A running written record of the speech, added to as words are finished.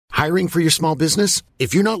Hiring for your small business?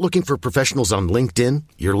 If you're not looking for professionals on LinkedIn,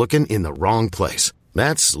 you're looking in the wrong place.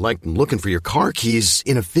 That's like looking for your car keys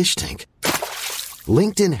in a fish tank.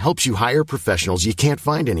 LinkedIn helps you hire professionals you can't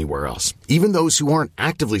find anywhere else, even those who aren't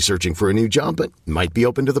actively searching for a new job but might be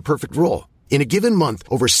open to the perfect role. In a given month,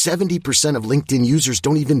 over 70% of LinkedIn users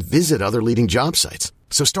don't even visit other leading job sites.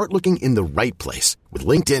 So start looking in the right place. With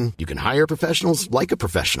LinkedIn, you can hire professionals like a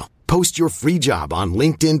professional. Post your free job on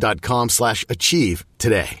linkedin.com/achieve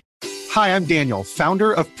today. Hi, I'm Daniel,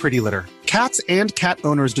 founder of Pretty Litter. Cats and cat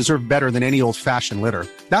owners deserve better than any old-fashioned litter.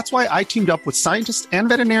 That's why I teamed up with scientists and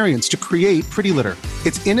veterinarians to create Pretty Litter.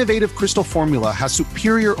 Its innovative crystal formula has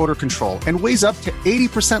superior odor control and weighs up to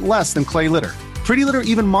 80% less than clay litter. Pretty Litter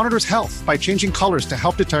even monitors health by changing colors to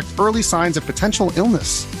help detect early signs of potential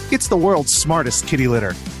illness. It's the world's smartest kitty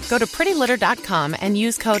litter. Go to prettylitter.com and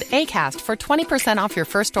use code ACAST for 20% off your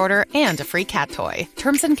first order and a free cat toy.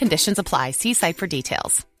 Terms and conditions apply. See site for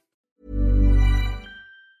details.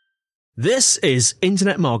 This is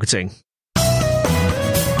Internet Marketing.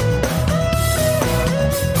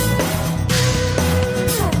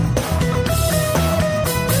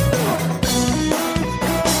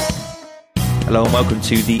 Hello and welcome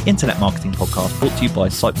to the Internet Marketing Podcast, brought to you by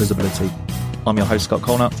Site Visibility. I'm your host, Scott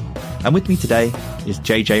Colnut, and with me today is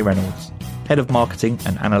JJ Reynolds, Head of Marketing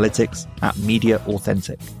and Analytics at Media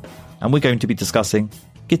Authentic. And we're going to be discussing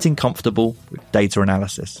getting comfortable with data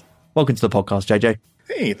analysis. Welcome to the podcast, JJ.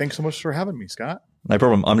 Hey, thanks so much for having me, Scott. No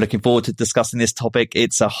problem. I'm looking forward to discussing this topic.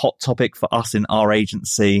 It's a hot topic for us in our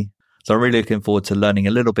agency. So I'm really looking forward to learning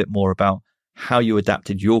a little bit more about how you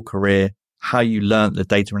adapted your career, how you learned the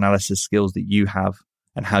data analysis skills that you have,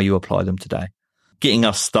 and how you apply them today. Getting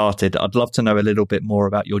us started, I'd love to know a little bit more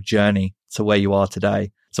about your journey to where you are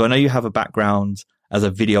today. So I know you have a background as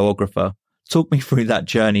a videographer. Talk me through that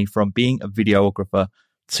journey from being a videographer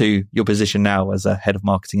to your position now as a head of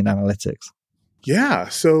marketing and analytics. Yeah,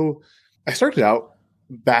 so I started out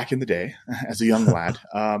back in the day as a young lad.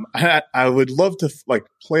 I would love to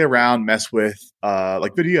play around, mess with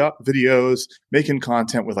videos, making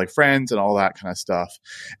content with like friends and all that kind of stuff.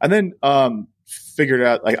 And then figured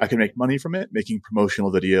out I could make money from it, making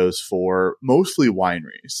promotional videos for mostly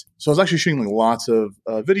wineries. So I was actually shooting lots of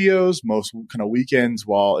videos, most kind of weekends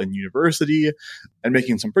while in university, and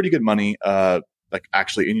making some pretty good money,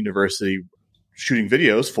 actually in university shooting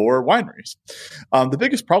videos for wineries. The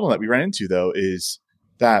biggest problem that we ran into though is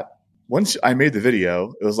that once I made the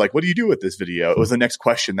video, it was like, what do you do with this video? It was the next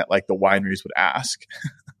question that the wineries would ask.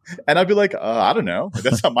 And I'd be like, I don't know.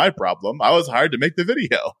 That's not my problem. I was hired to make the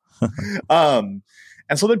video. And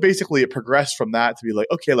so then basically it progressed from that to be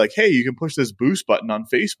hey, you can push this boost button on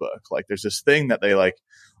Facebook. There's this thing that they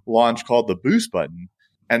launched called the boost button.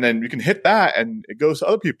 And then you can hit that and it goes to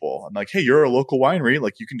other people. I'm hey, you're a local winery.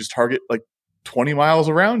 You can just target 20 miles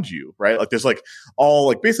around you, right? There's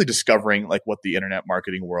all basically discovering what the internet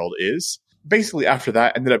marketing world is. Basically after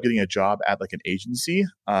that, ended up getting a job at an agency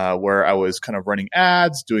where I was kind of running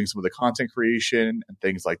ads, doing some of the content creation and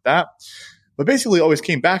things like that. But basically always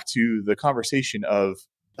came back to the conversation of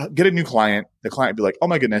get a new client. The client would be oh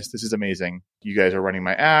my goodness, this is amazing. You guys are running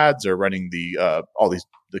my ads or running the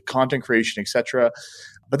content creation, etc.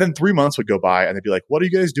 But then 3 months would go by and they'd be what are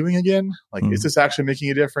you guys doing again? Is this actually making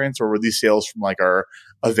a difference? Or were these sales from our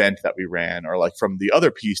event that we ran or from the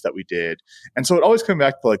other piece that we did? And so it always came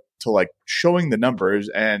back to showing the numbers.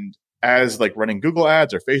 And as running Google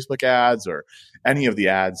ads or Facebook ads or any of the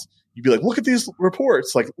ads, you'd be look at these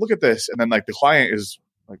reports, look at this. And then the client is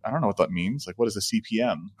I don't know what that means. What is a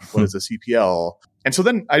CPM? What is a CPL? And so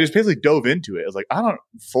then I just basically dove into it. I was I don't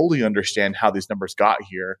fully understand how these numbers got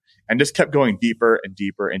here, and just kept going deeper and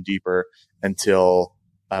deeper and deeper until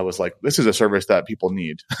I was this is a service that people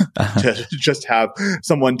need to just have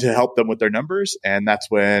someone to help them with their numbers. And that's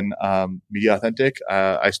when Media Authentic,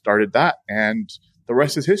 I started that, and the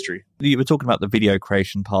rest is history. You were talking about the video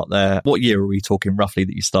creation part there. What year are we talking roughly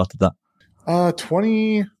that you started that?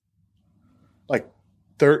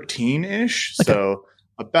 2013-ish. Okay. So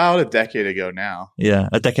about a decade ago now. Yeah,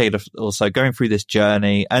 a decade or so going through this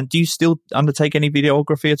journey. And do you still undertake any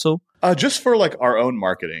videography at all? Just for our own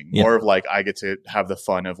marketing, more of I get to have the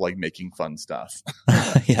fun of making fun stuff.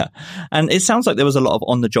 Yeah. And it sounds like there was a lot of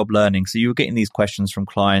on-the-job learning. So you were getting these questions from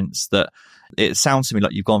clients that it sounds to me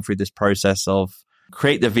like you've gone through this process of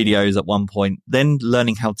create the videos at one point, then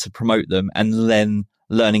learning how to promote them, and then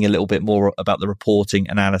learning a little bit more about the reporting,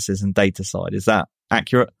 analysis, and data side. Is that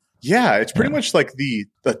accurate? Yeah, it's pretty much like the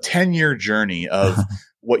 10-year journey of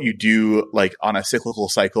what you do like on a cyclical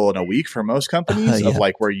cycle in a week for most companies of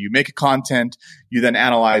like where you make a content, you then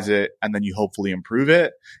analyze it, and then you hopefully improve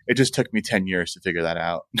it. It just took me 10 years to figure that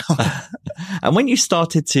out. And when you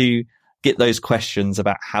started to get those questions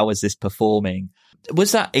about how is this performing,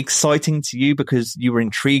 was that exciting to you because you were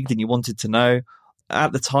intrigued and you wanted to know?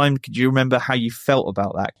 At the time, could you remember how you felt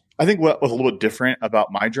about that? I think what was a little bit different about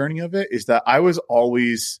my journey of it is that I was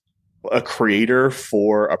always a creator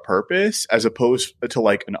for a purpose as opposed to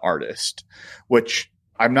like an artist, which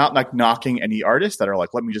I'm not like knocking any artists that are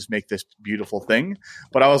like, let me just make this beautiful thing.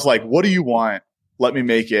 But I was like, what do you want? Let me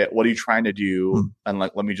make it. What are you trying to do? And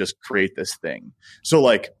like, let me just create this thing. So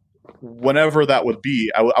like, whenever that would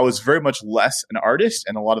be, I was very much less an artist.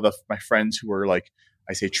 And a lot of my friends who were like,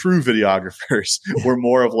 I say true videographers were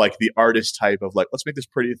more of like the artist type of like, let's make this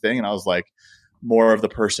pretty thing. And I was like, more of the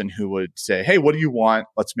person who would say, hey, what do you want?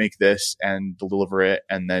 Let's make this and deliver it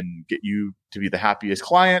and then get you to be the happiest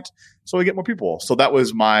client so we get more people. So that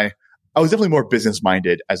was I was definitely more business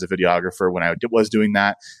minded as a videographer when I was doing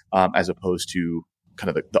that as opposed to kind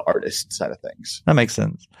of the artist side of things. That makes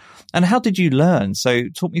sense. And how did you learn? So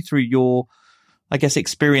talk me through your, I guess,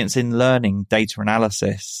 experience in learning data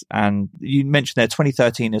analysis. And you mentioned there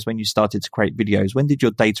 2013 is when you started to create videos. When did your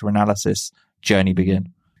data analysis journey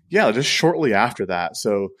begin? Yeah, just shortly after that.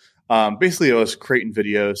 So basically I was creating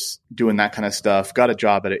videos, doing that kind of stuff, got a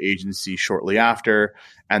job at an agency shortly after.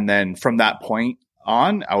 And then from that point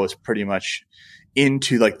on, I was pretty much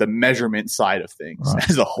into like the measurement side of things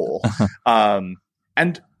as a whole.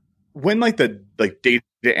 And when like the data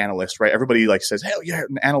analyst, right, everybody like says, hey, yeah,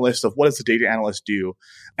 an analyst of what does the data analyst do?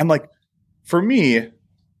 And like, for me,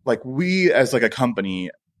 like we as like a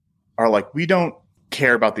company are like, we don't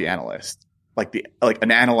care about the analyst. Like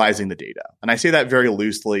analyzing the data. And I say that very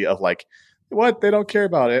loosely of like, what? They don't care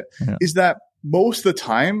about it. Yeah. Is that most of the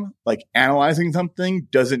time, like analyzing something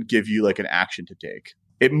doesn't give you like an action to take.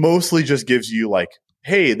 It mostly just gives you like,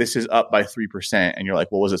 hey, this is up by 3%. And you're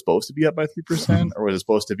like, well, was it supposed to be up by 3%? Or was it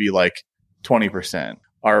supposed to be like 20%?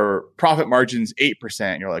 Our profit margin's 8%.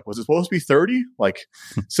 And you're like, was it supposed to be 30? Like,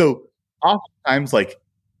 so oftentimes like,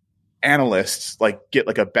 analysts like get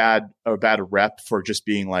like a bad rep for just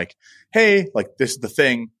being like, hey, like this is the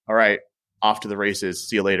thing. All right, off to the races.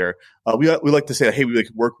 See you later. We like to say that, hey, we like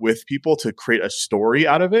work with people to create a story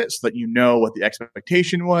out of it so that you know what the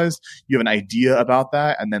expectation was. You have an idea about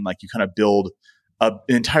that. And then like you kind of build an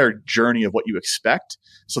entire journey of what you expect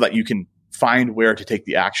so that you can find where to take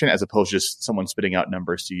the action as opposed to just someone spitting out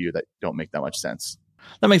numbers to you that don't make that much sense.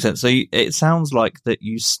 That makes sense. So it sounds like that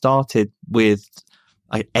you started with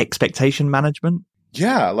expectation management.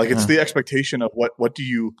 Yeah, like it's the expectation of what do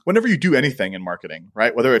you, whenever you do anything in marketing,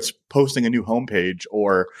 right? Whether it's posting a new homepage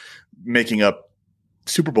or making a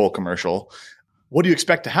Super Bowl commercial, what do you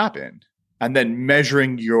expect to happen? And then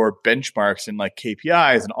measuring your benchmarks and like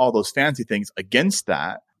KPIs and all those fancy things against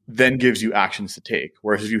that then gives you actions to take.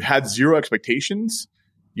 Whereas if you had zero expectations,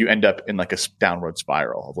 you end up in like a downward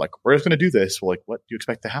spiral of like, we're just going to do this. Well, like, what do you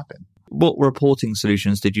expect to happen? What reporting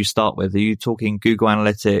solutions did you start with? Are you talking Google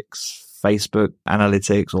Analytics, Facebook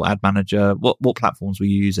Analytics, or Ad Manager? What platforms were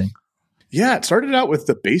you using? Yeah, it started out with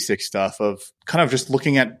the basic stuff of kind of just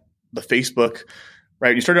looking at the Facebook,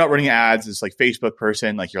 right? You started out running ads as like Facebook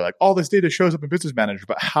person, like you're like, all this data shows up in Business Manager,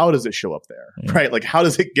 but how does it show up there, right? Like, how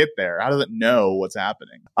does it get there? How does it know what's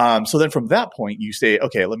happening? So then from that point, you say,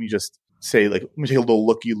 okay, let me take a little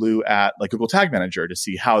looky-loo at like Google Tag Manager to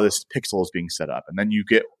see how this pixel is being set up. And then you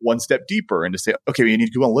get one step deeper and to say, okay, we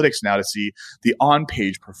need Google Analytics now to see the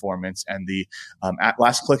on-page performance and the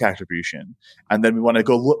last click attribution. And then we want to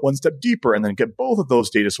go one step deeper and then get both of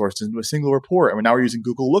those data sources into a single report. And now we're using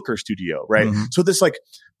Google Looker Studio, right? Mm-hmm. So this like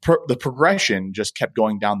the progression just kept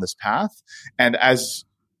going down this path. And as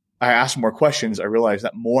I asked more questions, I realized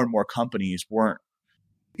that more and more companies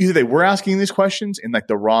either they were asking these questions in like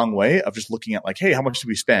the wrong way of just looking at like, hey, how much do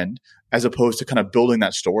we spend, as opposed to kind of building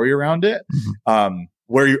that story around it.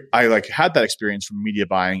 Mm-hmm. I like had that experience from media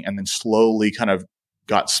buying and then slowly kind of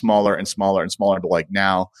got smaller and smaller and smaller. But like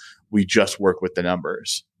now we just work with the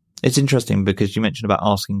numbers. It's interesting because you mentioned about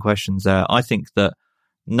asking questions there. I think that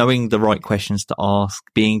knowing the right questions to ask,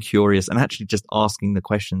 being curious, and actually just asking the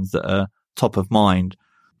questions that are top of mind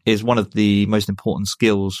is one of the most important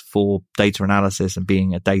skills for data analysis and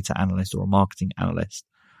being a data analyst or a marketing analyst.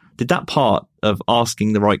 Did that part of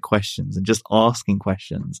asking the right questions and just asking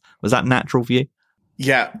questions, was that natural for you?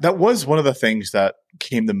 Yeah, that was one of the things that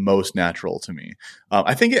came the most natural to me.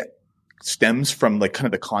 I think it stems from like kind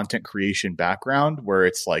of the content creation background where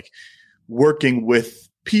it's like working with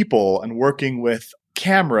people and working with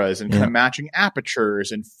cameras and kind of matching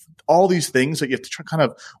apertures and all these things that you have to try kind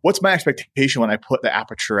of, what's my expectation when I put the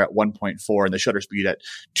aperture at 1.4 and the shutter speed at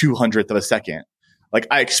 200th of a second? Like,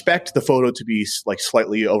 I expect the photo to be like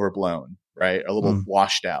slightly overblown, right? A little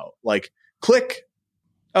washed out. Like, click.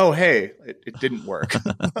 Oh, hey, it didn't work.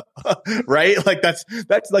 Right? Like, that's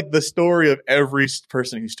like the story of every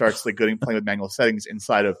person who starts like playing with manual settings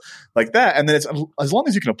inside of like that. And then it's, as long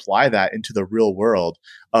as you can apply that into the real world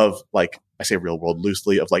of, like, I say real world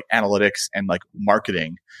loosely, of like analytics and like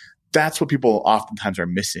marketing, that's what people oftentimes are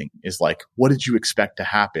missing, is like, what did you expect to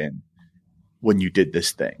happen when you did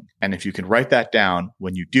this thing? And if you can write that down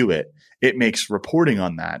when you do it, it makes reporting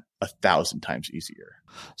on that 1,000 times easier.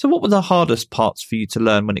 So what were the hardest parts for you to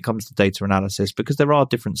learn when it comes to data analysis? Because there are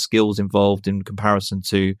different skills involved in comparison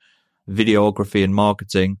to videography and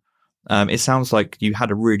marketing. It sounds like you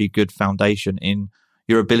had a really good foundation in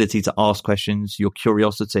your ability to ask questions, your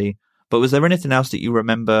curiosity. But was there anything else that you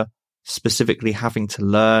remember specifically having to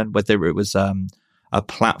learn, whether it was a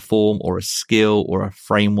platform or a skill or a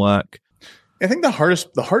framework? I think the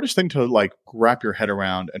hardest thing to like wrap your head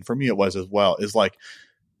around, and for me it was as well, is like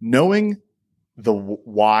knowing the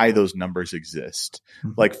why those numbers exist.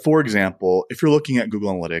 Like, for example, if you're looking at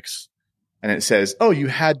Google Analytics and it says, oh, you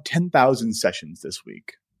had 10,000 sessions this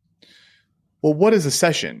week. Well, what is a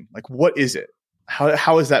session? Like, what is it?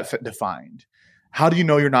 How is that defined? How do you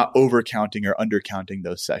know you're not overcounting or undercounting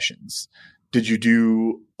those sessions? Did you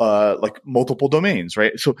do like multiple domains,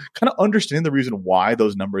 right? So kind of understand the reason why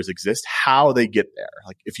those numbers exist, how they get there.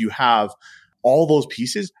 Like, if you have all those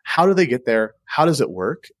pieces, how do they get there? How does it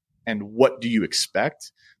work? And what do you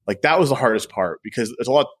expect? Like, that was the hardest part, because there's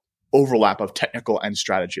a lot of overlap of technical and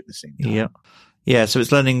strategy at the same time. Yeah. So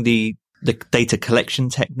it's learning the data collection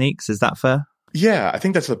techniques. Is that fair? Yeah, I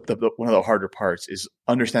think that's one of the harder parts, is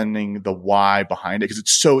understanding the why behind it, because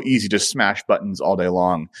it's so easy to smash buttons all day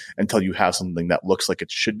long until you have something that looks like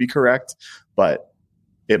it should be correct, but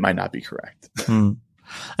it might not be correct.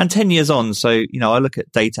 And 10 years on, so, you know, I look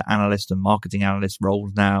at data analyst and marketing analyst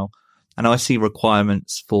roles now, and I see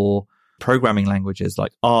requirements for programming languages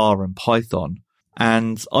like R and Python.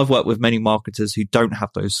 And I've worked with many marketers who don't have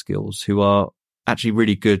those skills, who are actually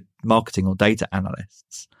really good marketing or data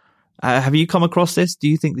analysts. Have you come across this? Do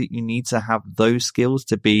you think that you need to have those skills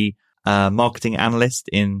to be a marketing analyst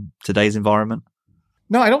in today's environment?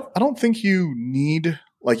 No, I don't think you need,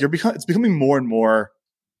 like, it's becoming more and more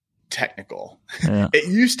technical. Yeah. It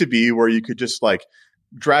used to be where you could just like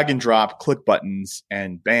drag and drop, click buttons,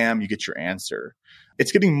 and bam, you get your answer.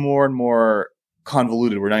 It's getting more and more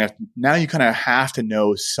convoluted, where now you kind of have to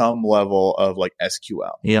know some level of like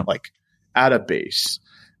SQL, like at a base.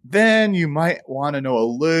 Then you might want to know a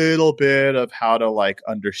little bit of how to like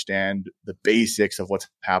understand the basics of what's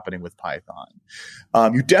happening with Python.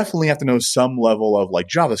 You definitely have to know some level of like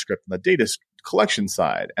JavaScript on the data collection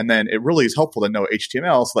side. And then it really is helpful to know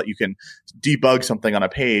HTML so that you can debug something on a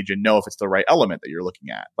page and know if it's the right element that you're looking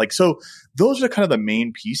at. Like, so those are kind of the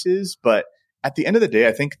main pieces. But at the end of the day,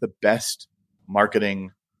 I think the best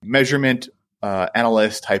marketing measurement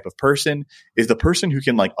analyst type of person is the person who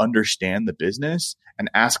can like understand the business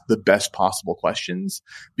and ask the best possible questions.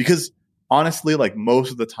 Because honestly, like,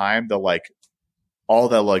 most of the time, all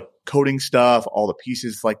the like coding stuff, all the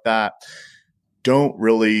pieces like that don't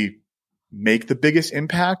really make the biggest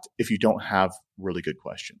impact if you don't have really good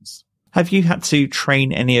questions. Have you had to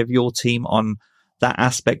train any of your team on that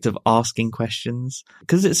aspect of asking questions?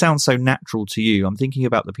 Because it sounds so natural to you. I'm thinking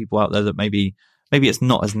about the people out there that maybe it's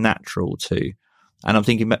not as natural to. And I'm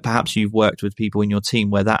thinking that perhaps you've worked with people in your team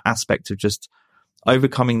where that aspect of just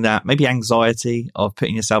overcoming that maybe anxiety of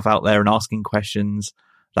putting yourself out there and asking questions,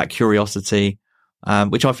 that curiosity,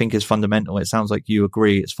 which I think is fundamental. It sounds like you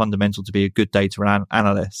agree it's fundamental to be a good data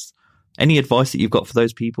analyst. Any advice that you've got for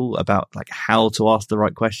those people about like how to ask the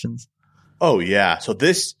right questions? Oh yeah. So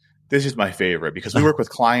this is my favorite, because we work with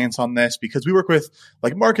clients on this, because we work with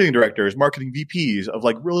like marketing directors, marketing VPs of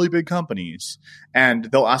like really big companies, and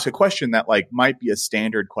they'll ask a question that like might be a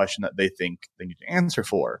standard question that they think they need to answer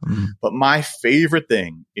for. But my favorite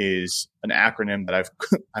thing is an acronym that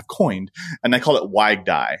I've coined, and I call it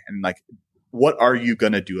WIGDI. And like, what are you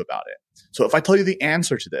going to do about it? So if I tell you the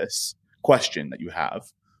answer to this question that you have,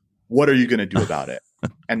 what are you going to do about it?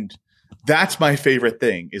 And that's my favorite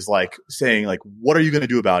thing, is like saying like, what are you going to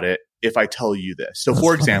do about it if I tell you this? So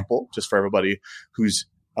for example, just for everybody who's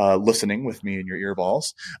listening with me in your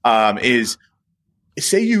earballs, is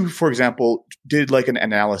say you, for example, did like an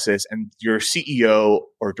analysis and your CEO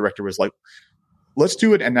or director was like, let's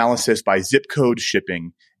do an analysis by zip code,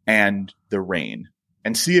 shipping, and the rain,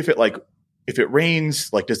 and see if it like if it rains,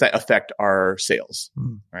 like, does that affect our sales?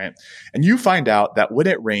 Right. And you find out that when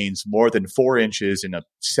it rains more than 4 inches in a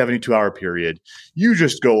 72-hour period, you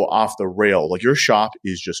just go off the rail. Like, your shop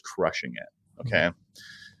is just crushing it. Okay.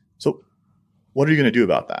 So what are you going to do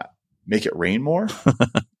about that? Make it rain more?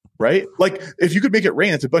 Right? Like, if you could make it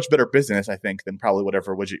rain, it's a much better business, I think, than probably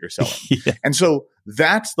whatever widget you're selling. Yeah. And so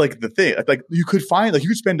that's like the thing. Like, you could find, like, you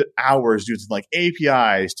could spend hours doing like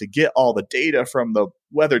APIs to get all the data from the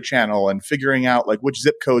Weather Channel and figuring out like which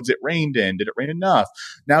zip codes it rained in. Did it rain enough?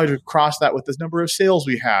 Now to cross that with this number of sales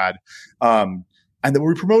we had. And then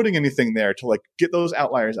we're promoting anything there to like get those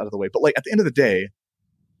outliers out of the way. But like, at the end of the day,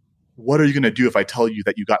 what are you going to do if I tell you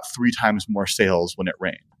that you got 3 times more sales when it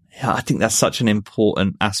rained? Yeah, I think that's such an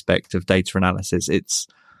important aspect of data analysis. It's,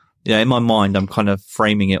 in my mind, I'm kind of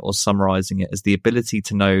framing it or summarizing it as the ability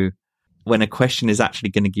to know when a question is actually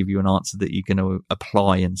going to give you an answer that you're going to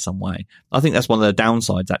apply in some way. I think that's one of the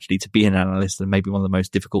downsides, actually, to be an analyst, and maybe one of the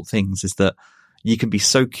most difficult things is that you can be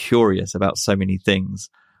so curious about so many things,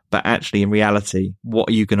 but actually, in reality, what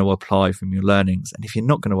are you going to apply from your learnings? And if you're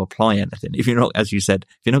not going to apply anything, if you're not, as you said,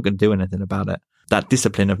 if you're not going to do anything about it, that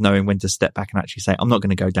discipline of knowing when to step back and actually say, I'm not going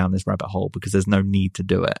to go down this rabbit hole because there's no need to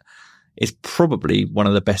do it, is probably one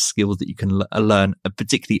of the best skills that you can learn,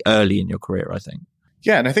 particularly early in your career, I think.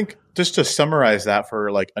 Yeah. And I think just to summarize that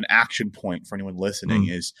for like an action point for anyone listening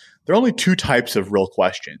is there are only 2 types of real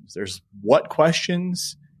questions. There's what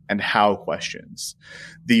questions and how questions.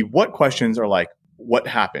 The what questions are like, what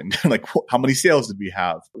happened? Like, how many sales did we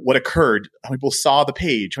have? What occurred? How many people saw the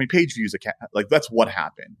page? How many page views? Like, that's what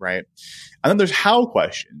happened, right? And then there's how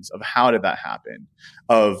questions of how did that happen?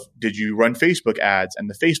 Of, did you run Facebook ads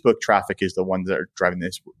and the Facebook traffic is the ones that are driving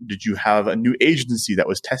this? Did you have a new agency that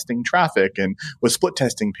was testing traffic and was split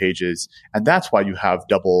testing pages? And that's why you have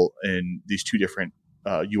double in these 2 different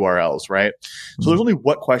URLs, right? So there's only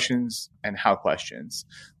what questions and how questions.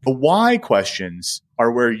 The why questions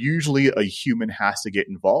are where usually a human has to get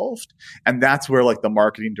involved. And that's where like the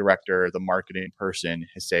marketing director, the marketing person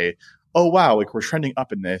has say, oh, wow, like we're trending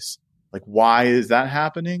up in this. Like, why is that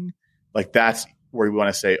happening? Like, that's where we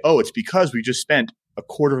want to say, oh, it's because we just spent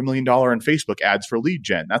 $250,000 in Facebook ads for lead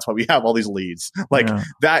gen. That's why we have all these leads. Like,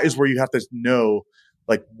 that is where you have to know,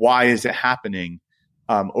 like, why is it happening?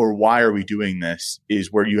 Or why are we doing this,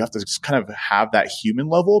 is where you have to just kind of have that human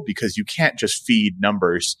level, because you can't just feed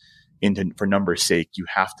numbers for numbers' sake. You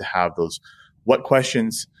have to have those what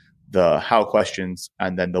questions, the how questions,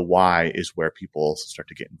 and then the why is where people start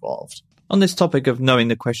to get involved. On this topic of knowing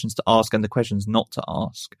the questions to ask and the questions not to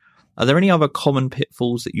ask, are there any other common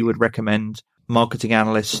pitfalls that you would recommend marketing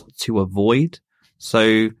analysts to avoid?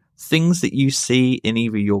 So things that you see in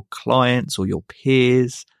either your clients or your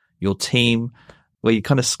peers, your team, where you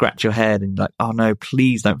kind of scratch your head and you're like, oh no,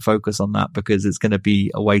 please don't focus on that because it's going to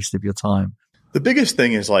be a waste of your time. The biggest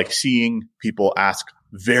thing is like seeing people ask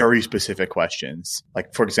very specific questions.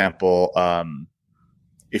 Like, for example,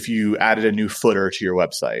 if you added a new footer to your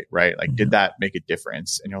website, right? Like, did that make a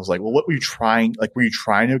difference? And I was like, well, what were you trying? Like, were you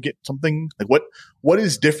trying to get something? Like, what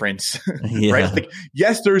is difference? Right? Like,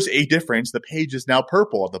 yes, there's a difference. The page is now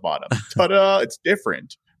purple at the bottom. Ta-da! It's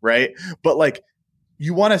different, right? But like,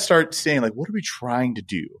 you want to start saying, like, what are we trying to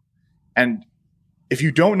do? And if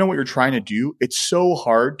you don't know what you're trying to do, it's so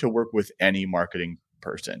hard to work with any marketing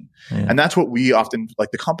person. Yeah. And that's what we often, like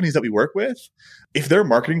the companies that we work with, if their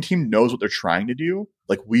marketing team knows what they're trying to do,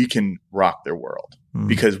 like we can rock their world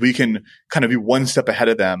because we can kind of be one step ahead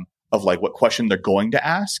of them of like what question they're going to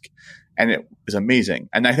ask. And it is amazing.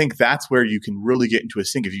 And I think that's where you can really get into a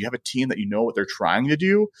sync. If you have a team that you know what they're trying to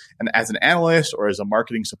do, and as an analyst or as a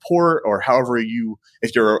marketing support or however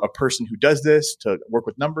if you're a person who does this to work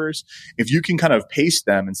with numbers, if you can kind of pace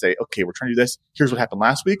them and say, okay, we're trying to do this. Here's what happened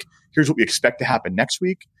last week. Here's what we expect to happen next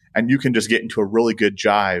week. And you can just get into a really good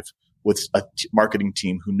jive with a marketing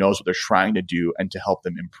team who knows what they're trying to do and to help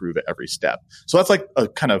them improve at every step. So that's like a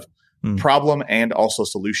kind of problem and also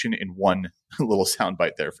solution in one little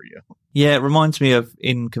soundbite there for you. Yeah, it reminds me of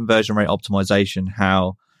in conversion rate optimization,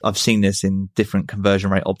 how I've seen this in different conversion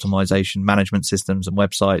rate optimization management systems and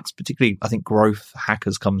websites, particularly I think Growth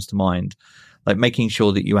Hackers comes to mind, like making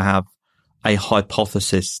sure that you have a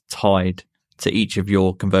hypothesis tied to each of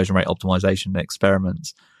your conversion rate optimization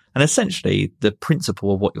experiments. And essentially the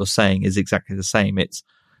principle of what you're saying is exactly the same. It's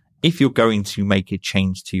if you're going to make a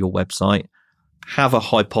change to your website, have a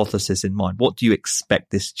hypothesis in mind. What do you expect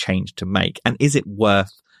this change to make? And is it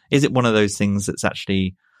one of those things that's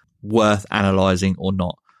actually worth analyzing or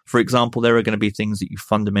not? For example, there are going to be things that you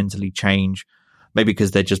fundamentally change, maybe because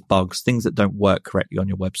they're just bugs, things that don't work correctly on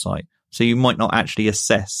your website. So you might not actually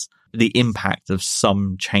assess the impact of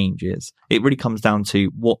some changes. It really comes down to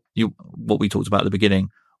what we talked about at the beginning.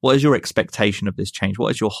 What is your expectation of this change?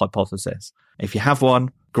 What is your hypothesis? If you have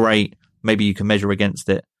one, great. Maybe you can measure against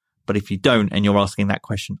it. But if you don't, and you're asking that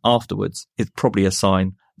question afterwards, it's probably a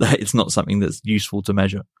sign that it's not something that's useful to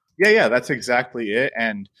measure. Yeah, that's exactly it.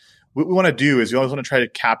 And what we want to do is we always want to try to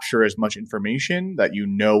capture as much information that you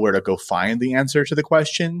know where to go find the answer to the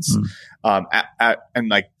questions. And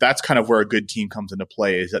like that's kind of where a good team comes into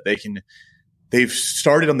play, is that they've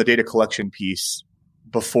started on the data collection piece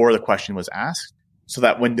before the question was asked, so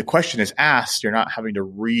that when the question is asked, you're not having to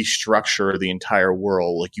restructure the entire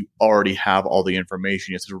world. Like you already have all the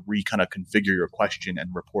information. You have to kind of configure your question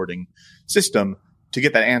and reporting system to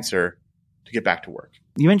get that answer to get back to work.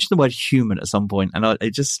 You mentioned the word human at some point, and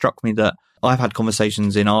it just struck me that I've had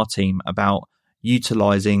conversations in our team about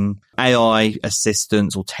utilizing AI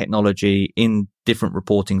assistance or technology in different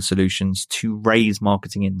reporting solutions to raise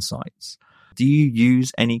marketing insights. Do you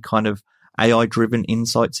use any kind of AI-driven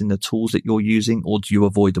insights in the tools that you're using, or do you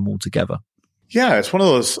avoid them altogether? Yeah, it's one of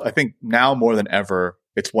those, I think now more than ever,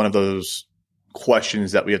 it's one of those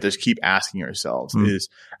questions that we have to keep asking ourselves is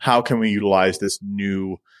how can we utilize this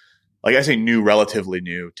new, like I say new, relatively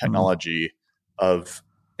new technology of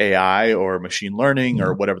AI or machine learning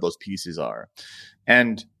or whatever those pieces are.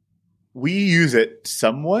 And we use it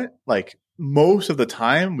somewhat, like most of the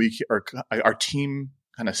time our team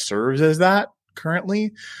kind of serves as that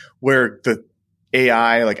currently, where the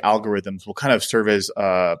AI like algorithms will kind of serve as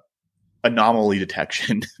anomaly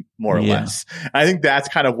detection more or less. And I think that's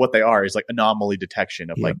kind of what they are, is like anomaly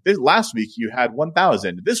detection of like this last week you had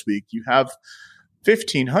 1,000, this week you have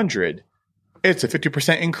 1,500. It's a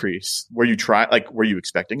 50% increase. Were you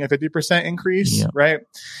expecting a 50% increase? Right.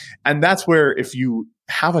 And that's where if you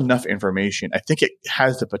have enough information, I think it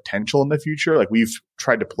has the potential in the future. Like we've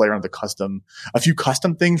tried to play around with a few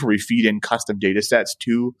custom things where we feed in custom data sets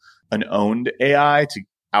to an owned AI to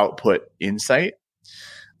output insight.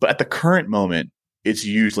 But at the current moment, it's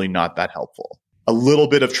usually not that helpful. A little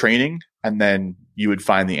bit of training, and then you would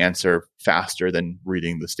find the answer faster than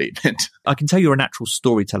reading the statement. I can tell you're a natural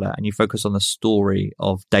storyteller and you focus on the story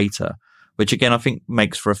of data, which again, I think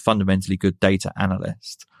makes for a fundamentally good data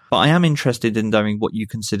analyst. But I am interested in knowing what you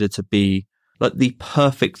consider to be like the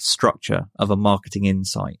perfect structure of a marketing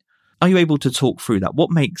insight. Are you able to talk through that? What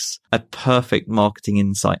makes a perfect marketing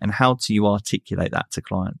insight, and how do you articulate that to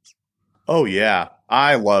clients? Oh yeah.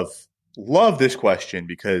 I love this question,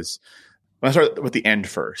 because when I start with the end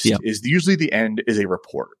first, is usually the end is a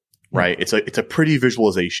report, right? It's a pretty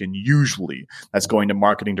visualization, usually that's going to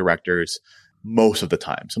marketing directors most of the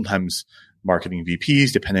time, sometimes marketing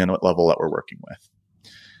VPs, depending on what level that we're working with.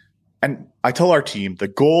 And I tell our team, the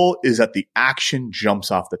goal is that the action jumps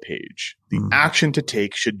off the page. The action to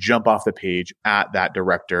take should jump off the page at that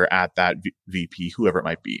director, at that VP, whoever it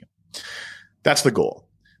might be. That's the goal.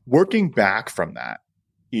 Working back from that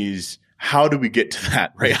is, how do we get to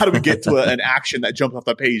that, right? How do we get to an action that jumps off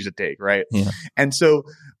the page to take, right? And so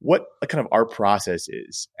what kind of our process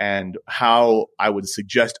is, and how I would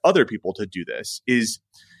suggest other people to do this, is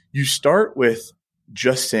you start with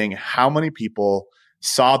just saying how many people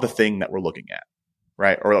saw the thing that we're looking at,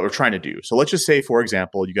 right? Or that we're trying to do. So let's just say, for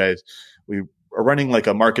example, we are running like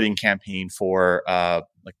a marketing campaign for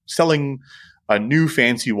like selling a new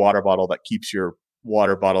fancy water bottle that keeps your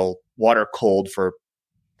water cold for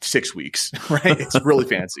 6 weeks, right? It's really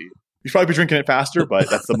fancy. You should probably be drinking it faster, but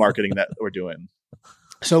that's the marketing that we're doing.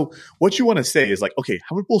 So what you want to say is like, okay,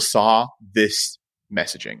 how many people saw this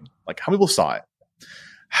messaging? Like how many people saw it?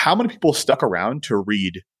 How many people stuck around to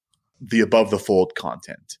read the above the fold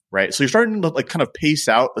content, right? So you're starting to like kind of pace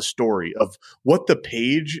out the story of what the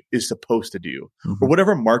page is supposed to do, or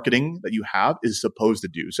whatever marketing that you have is supposed to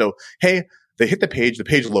do. So, hey, they hit the page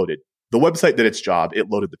loaded. The website did its job. It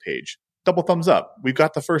loaded the page. Double thumbs up. We've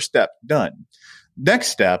got the first step done. Next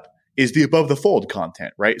step is the above the fold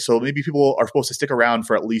content, right? So maybe people are supposed to stick around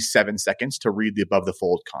for at least 7 seconds to read the above the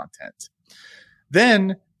fold content.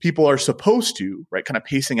 Then people are supposed to, right, kind of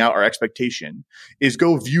pacing out our expectation, is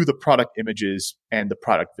go view the product images and the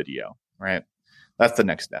product video, right? That's the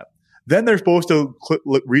next step. Then they're supposed to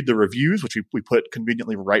read the reviews, which we put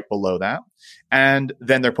conveniently right below that. And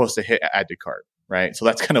then they're supposed to hit add to cart, right? So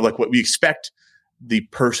that's kind of like what we expect the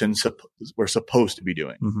person we're supposed to be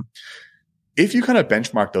doing. If you kind of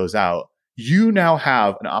benchmark those out, you now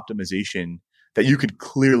have an optimization that you could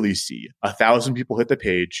clearly see. 1,000 people hit the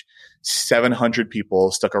page, 700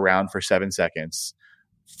 people stuck around for 7 seconds,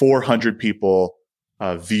 400 people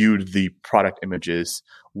viewed the product images,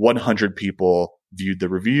 100 people viewed the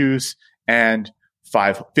reviews, and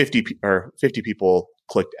 50 people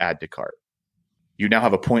clicked add to cart. you now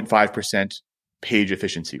have a 0.5% page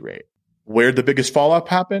efficiency rate. Where the biggest fall off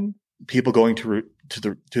happen? People going to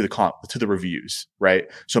the reviews, right?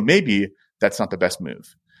 So maybe that's not the best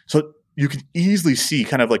move. So you can easily see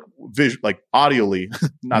kind of like audially,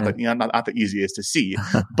 not the easiest to see,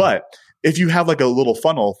 but if you have like a little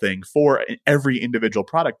funnel thing for every individual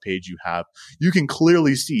product page you have, you can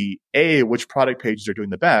clearly see which product pages are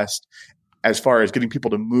doing the best as far as getting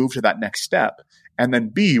people to move to that next step. And then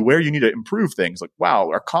B, where you need to improve things. Like,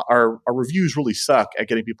 wow, our reviews really suck at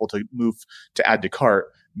getting people to move to add to cart.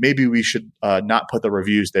 Maybe we should not put the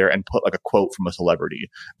reviews there and put like a quote from a celebrity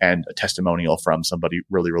and a testimonial from somebody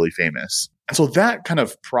really, really famous. And so that kind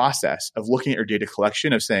of process of looking at your data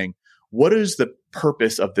collection of saying, what is the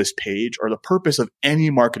purpose of this page or the purpose of any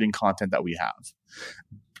marketing content that we have?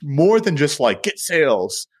 More than just like get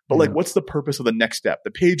sales, but like what's the purpose of the next step?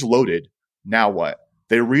 The page loaded. Now what?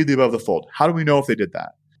 They read the above the fold. How do we know if they did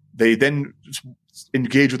that? They then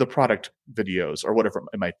engage with the product videos or whatever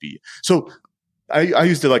it might be. So I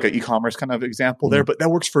used like an e-commerce kind of example there, but that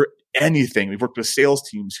works for anything. We've worked with sales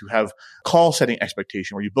teams who have call setting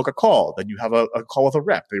expectation where you book a call, then you have a call with a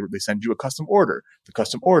rep. They send you a custom order. The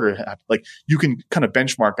custom order, like you can kind of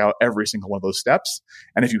benchmark out every single one of those steps.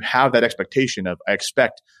 And if you have that expectation of, I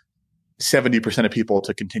expect 70% of people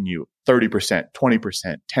to continue, 30%,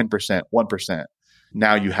 20%, 10%, 1%.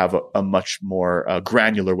 Now you have a much more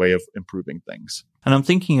granular way of improving things. And I'm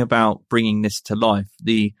thinking about bringing this to life.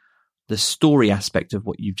 The story aspect of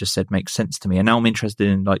what you've just said makes sense to me. And now I'm interested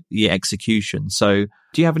in like the execution. So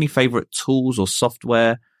do you have any favorite tools or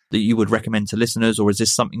software that you would recommend to listeners? Or is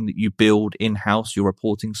this something that you build in-house, your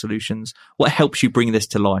reporting solutions? What helps you bring this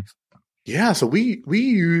to life? Yeah, so we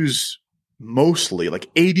use mostly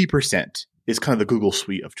like 80% is kind of the Google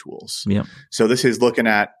suite of tools. Yeah. So this is looking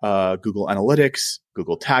at Google Analytics,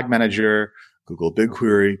 Google Tag Manager, Google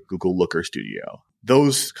BigQuery, Google Looker Studio.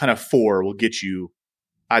 Those kind of four will get you,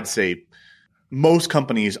 I'd say, most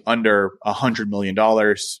companies under $100 million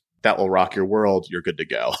that will rock your world. You're good to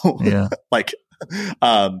go. Yeah.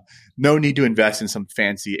 No need to invest in some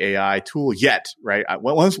fancy AI tool yet, right?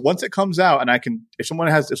 Once it comes out, and if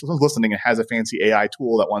someone's listening and has a fancy AI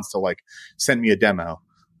tool that wants to like send me a demo,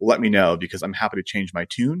 let me know because I'm happy to change my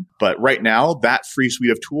tune. But right now, that free suite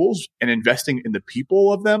of tools and investing in the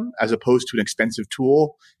people of them as opposed to an expensive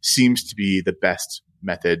tool seems to be the best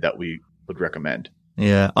method that we would recommend.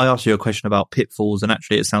 Yeah. I asked you a question about pitfalls, and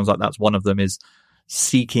actually it sounds like that's one of them, is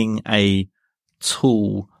seeking a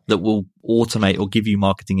tool that will automate or give you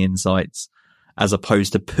marketing insights as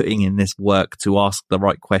opposed to putting in this work to ask the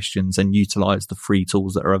right questions and utilize the free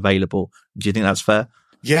tools that are available. Do you think that's fair?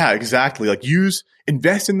 Yeah, exactly. Like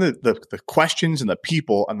invest in the questions and the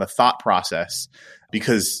people and the thought process,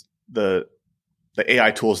 because the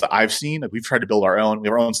AI tools that I've seen, like we've tried to build our own. We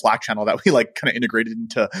have our own Slack channel that we like kind of integrated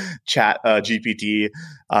into Chat GPT,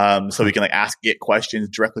 so we can like ask it questions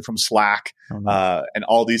directly from Slack, and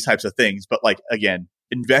all these types of things. But like again,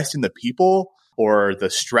 invest in the people or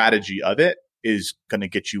the strategy of it is going to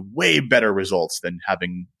get you way better results than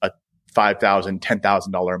having a $5,000,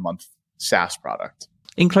 $10,000 a month SaaS product.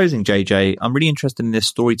 In closing, JJ, I'm really interested in this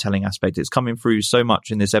storytelling aspect. It's coming through so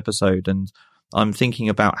much in this episode, and I'm thinking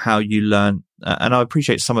about how you learn, and I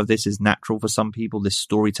appreciate some of this is natural for some people, this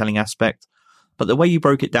storytelling aspect, but the way you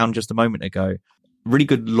broke it down just a moment ago, really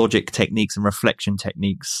good logic techniques and reflection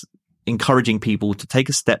techniques, encouraging people to take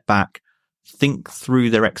a step back, think through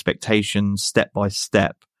their expectations step by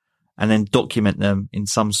step, and then document them in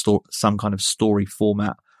some kind of story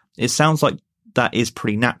format. It sounds like that is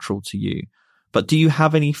pretty natural to you. But do you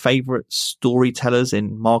have any favorite storytellers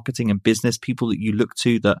in marketing and business, people that you look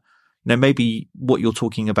to that, maybe what you're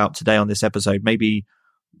talking about today on this episode, maybe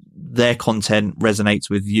their content resonates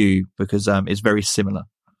with you because it's very similar?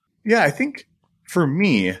 Yeah, I think for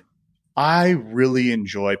me, I really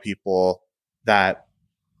enjoy people that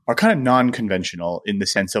are kind of non-conventional in the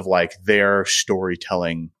sense of like their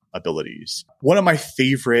storytelling abilities. One of my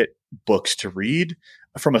favorite books to read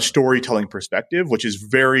from a storytelling perspective, which is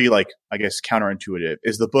very like, I guess, counterintuitive,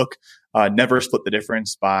 is the book Never Split the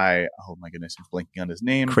Difference by, oh my goodness, I'm blanking on his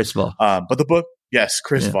name. Chris Voss. But the book, yes,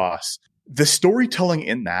 Chris Voss. The storytelling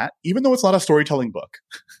in that, even though it's not a storytelling book,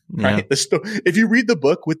 right? If you read the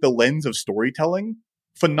book with the lens of storytelling,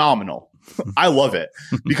 phenomenal. I love it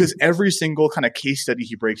because every single kind of case study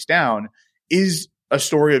he breaks down is a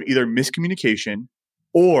story of either miscommunication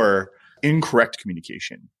or incorrect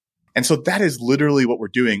communication. And so that is literally what we're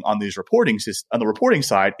doing on these reporting on the reporting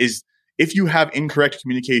side is if you have incorrect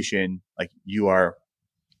communication, like you are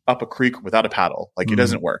up a creek without a paddle, like it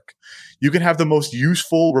doesn't work. You can have the most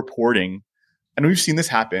useful reporting And we've seen this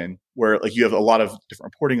happen where like you have a lot of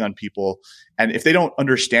different reporting on people. And if they don't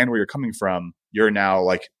understand where you're coming from, you're now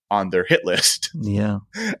like on their hit list. Yeah.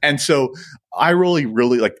 And so I really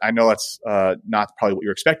like, I know that's not probably what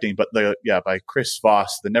you're expecting, but by Chris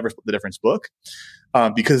Voss, the Never Split the Difference book,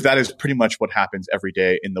 because that is pretty much what happens every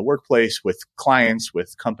day in the workplace with clients,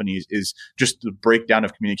 with companies, is just the breakdown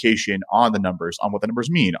of communication on the numbers, on what the numbers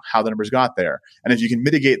mean, how the numbers got there. And if you can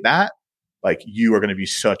mitigate that, like you are going to be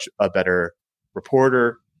such a better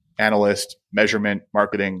reporter, analyst, measurement,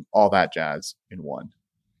 marketing, all that jazz in one.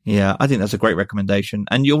 Yeah, I think that's a great recommendation.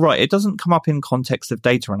 And you're right. It doesn't come up in context of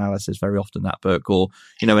data analysis very often, that book, or,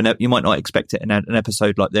 you know, you might not expect it in an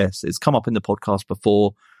episode like this. It's come up in the podcast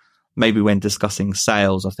before, maybe when discussing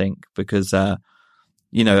sales, I think, because,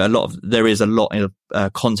 you know, there is a lot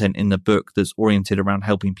of content in the book that's oriented around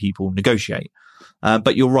helping people negotiate.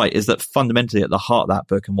 But you're right, is that fundamentally at the heart of that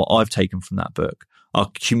book and what I've taken from that book are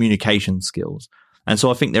communication skills. And so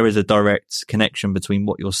I think there is a direct connection between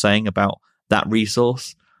what you're saying about that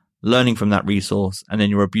resource, learning from that resource, and then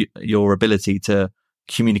your ability to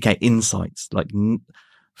communicate insights, like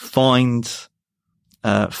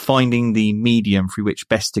finding the medium through which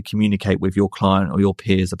best to communicate with your client or your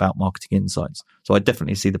peers about marketing insights. So I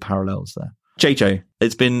definitely see the parallels there. JJ,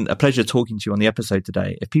 it's been a pleasure talking to you on the episode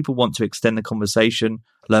today. If people want to extend the conversation,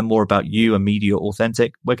 learn more about you and Media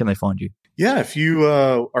Authentic, where can they find you? Yeah, if you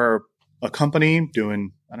are a company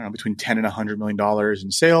doing, I don't know, between $10 and $100 million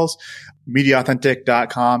in sales,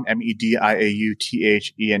 MediaAuthentic.com,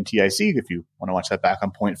 MEDIAUTHENTIC. If you want to watch that back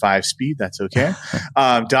on 0.5 speed, that's okay.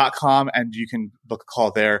 .com, and you can book a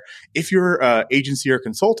call there. If you're an agency or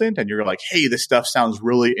consultant and you're like, hey, this stuff sounds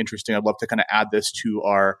really interesting, I'd love to kind of add this to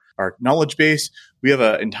our knowledge base, we have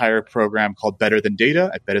an entire program called Better Than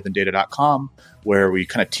Data at betterthandata.com, where we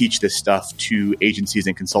kind of teach this stuff to agencies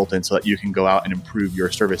and consultants so that you can go out and improve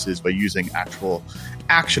your services by using actual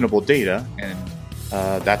actionable data. And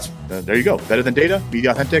that's there you go. Better Than Data,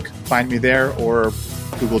 Media Authentic. Find me there, or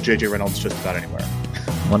Google JJ Reynolds just about anywhere.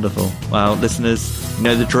 Wonderful. Well, listeners, you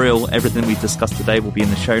know the drill. Everything we've discussed today will be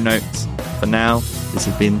in the show notes. For now, this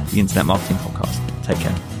has been the Internet Marketing Podcast. Take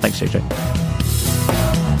care. Thanks, JJ.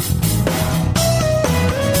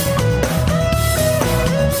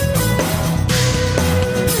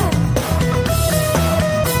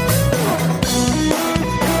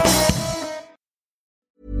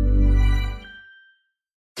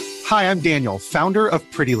 Hi, I'm Daniel, founder of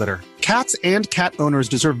Pretty Litter. Cats and cat owners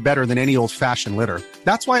deserve better than any old-fashioned litter.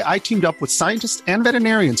 That's why I teamed up with scientists and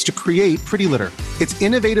veterinarians to create Pretty Litter. Its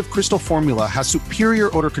innovative crystal formula has superior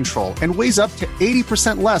odor control and weighs up to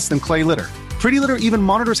 80% less than clay litter. Pretty Litter even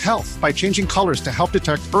monitors health by changing colors to help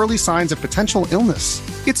detect early signs of potential illness.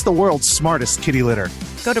 It's the world's smartest kitty litter.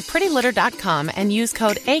 Go to prettylitter.com and use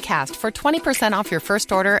code ACAST for 20% off your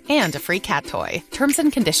first order and a free cat toy. Terms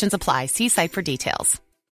and conditions apply. See site for details.